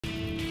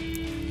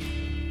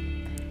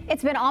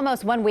It's been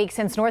almost 1 week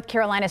since North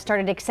Carolina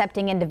started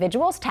accepting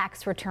individuals'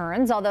 tax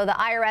returns, although the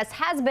IRS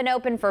has been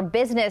open for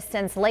business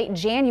since late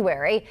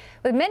January.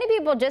 With many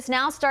people just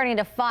now starting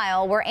to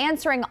file, we're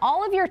answering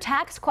all of your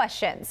tax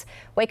questions.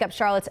 Wake Up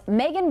Charlotte's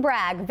Megan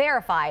Bragg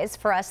verifies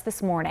for us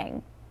this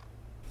morning.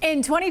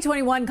 In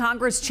 2021,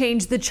 Congress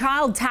changed the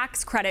child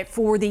tax credit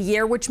for the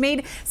year, which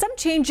made some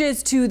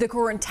changes to the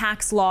current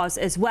tax laws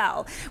as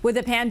well. With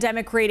the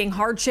pandemic creating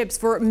hardships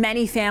for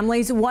many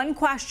families, one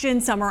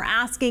question some are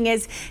asking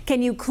is,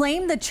 can you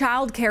claim the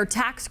child care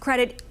tax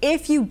credit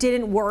if you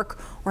didn't work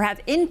or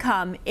have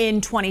income in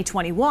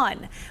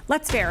 2021?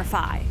 Let's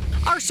verify.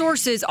 Our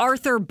source is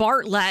Arthur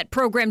Bartlett,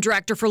 Program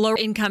Director for Lower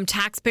Income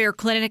Taxpayer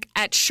Clinic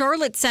at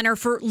Charlotte Center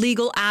for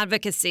Legal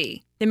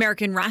Advocacy, the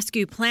American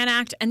Rescue Plan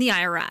Act, and the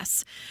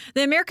IRS.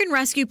 The American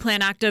Rescue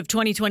Plan Act of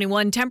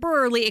 2021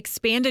 temporarily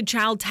expanded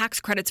child tax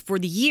credits for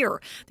the year.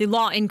 The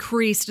law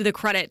increased the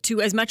credit to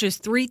as much as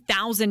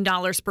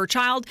 $3,000 per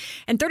child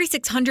and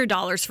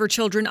 $3,600 for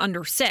children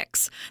under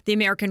 6. The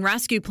American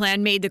Rescue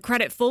Plan made the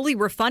credit fully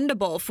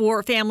refundable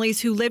for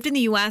families who lived in the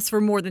U.S. for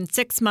more than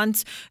 6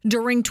 months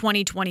during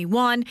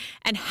 2021,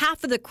 and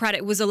half of the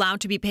credit was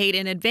allowed to be paid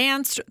in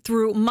advance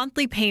through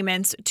monthly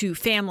payments to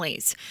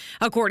families.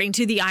 According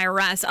to the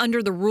IRS,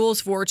 under the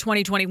rules for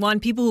 2021,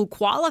 people who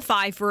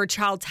qualify for a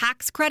child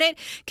tax credit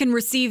can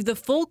receive the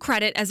full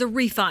credit as a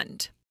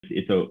refund.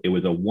 It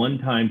was a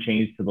one-time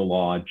change to the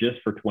law just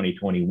for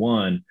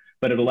 2021,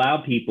 but it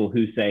allowed people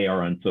who say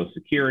are on Social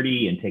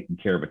Security and taking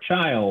care of a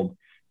child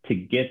to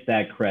get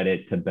that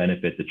credit to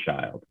benefit the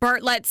child.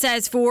 Bartlett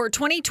says for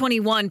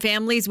 2021,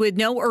 families with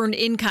no earned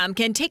income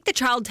can take the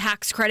child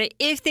tax credit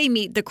if they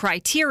meet the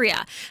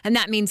criteria. And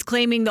that means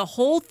claiming the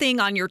whole thing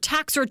on your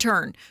tax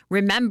return.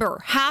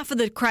 Remember, half of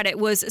the credit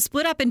was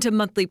split up into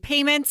monthly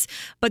payments,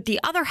 but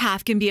the other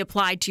half can be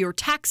applied to your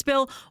tax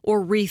bill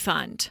or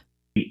refund.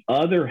 The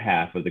other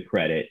half of the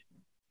credit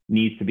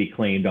needs to be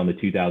claimed on the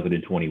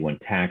 2021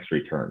 tax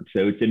return.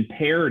 So it's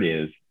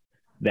imperative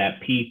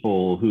that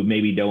people who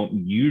maybe don't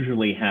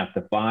usually have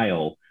to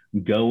file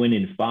go in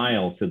and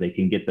file so they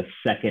can get the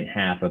second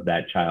half of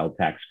that child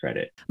tax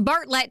credit.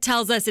 Bartlett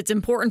tells us it's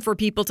important for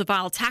people to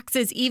file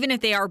taxes even if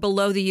they are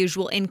below the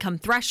usual income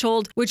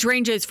threshold, which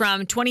ranges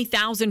from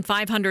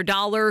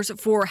 $20,500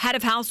 for head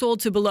of household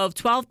to below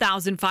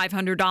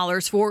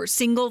 $12,500 for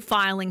single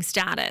filing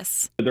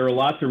status. There are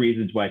lots of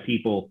reasons why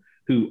people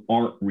who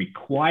aren't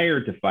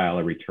required to file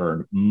a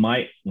return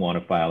might want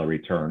to file a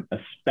return,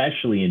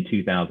 especially in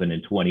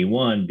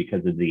 2021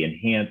 because of the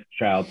enhanced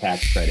child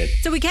tax credit.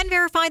 So we can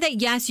verify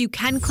that, yes, you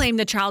can claim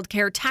the child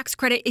care tax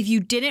credit if you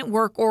didn't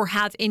work or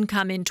have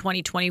income in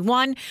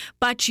 2021,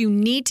 but you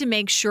need to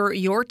make sure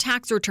your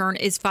tax return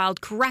is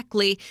filed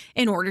correctly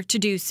in order to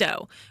do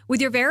so. With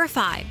your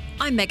Verify,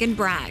 I'm Megan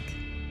Bragg.